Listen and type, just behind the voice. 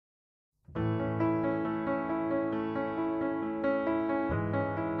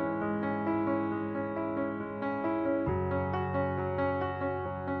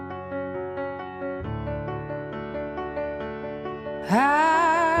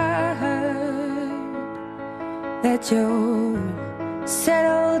I heard that you're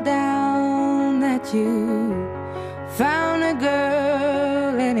settled down, that you found a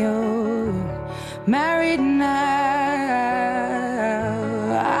girl and you're married now.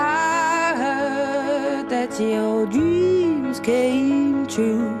 I heard that your dreams came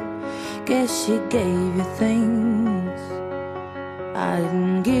true. Guess she gave you things I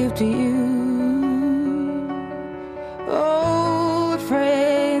didn't give to you. Old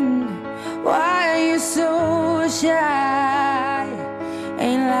friend, why are you so shy?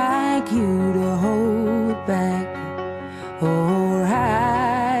 Ain't like you to hold back or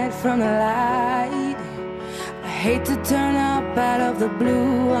hide from the light. I hate to turn up out of the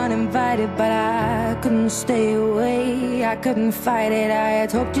blue uninvited, but I couldn't stay away, I couldn't fight it. I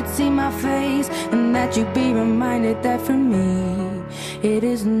had hoped you'd see my face and that you'd be reminded that for me it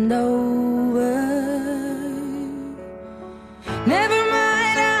isn't over. Never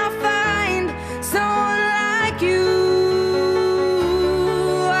mind, I'll find someone like you.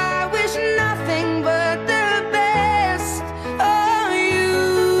 I wish nothing but the best of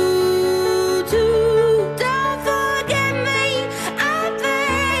you too. Don't forget me, I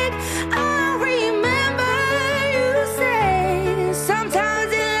beg. I remember you say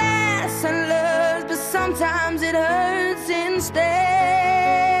sometimes it lasts and loves, but sometimes it hurts instead.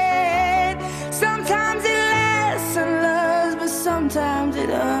 Sometimes it lasts and loves, but sometimes it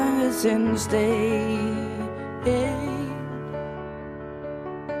hurts instead.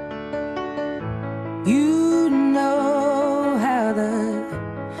 You know how the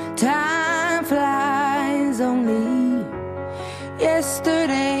time flies. Only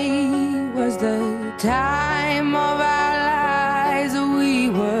yesterday was the time of our lives. We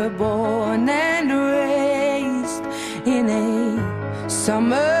were born and raised in a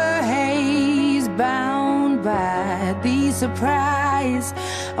summer haze, bound by the surprise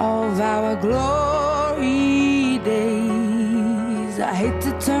of our glory days. I hate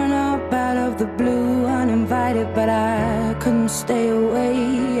to turn up out of the blue uninvited, but I couldn't stay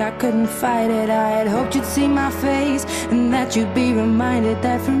away, I couldn't fight it. I had hoped you'd see my face and that you'd be reminded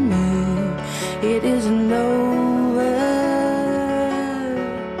that for me it isn't over.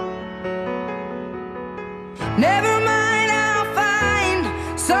 Never mind, I'll find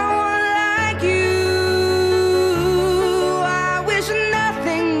someone like you. I wish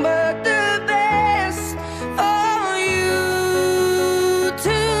nothing but the best for you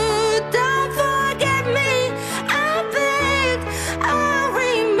too. Don't forget me, I beg. I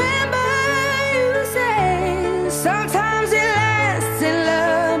remember you say sometimes it lasts in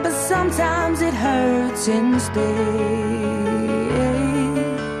love, but sometimes it hurts instead.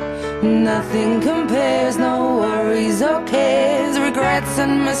 Nothing compares, no worries or cares, regrets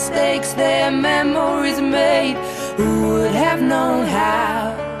and mistakes, their memories made. Who would have known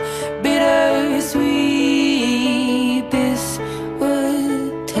how bittersweet this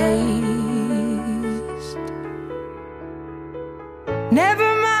would taste? Never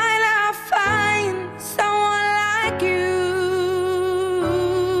mind, I'll find someone like you.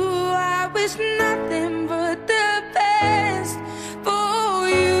 I wish nothing but the best for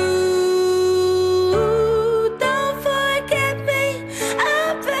you. Don't forget me, I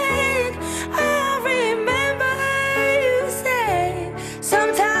beg. I remember you said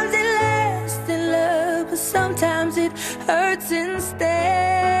sometimes it lasts in love, but sometimes it hurts instead.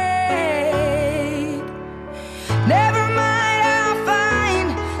 Never mind, I'll find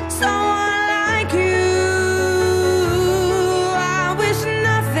someone like you. I wish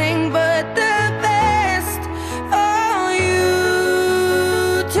nothing but the best for you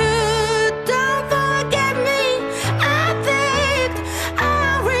too. Don't forget me, I beg. I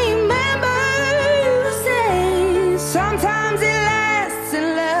remember you say sometimes it lasts in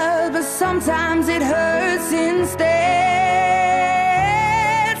love, but sometimes it hurts instead.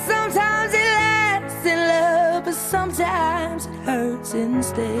 Sometimes it lasts in love, but sometimes it hurts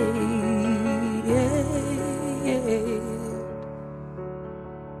instead.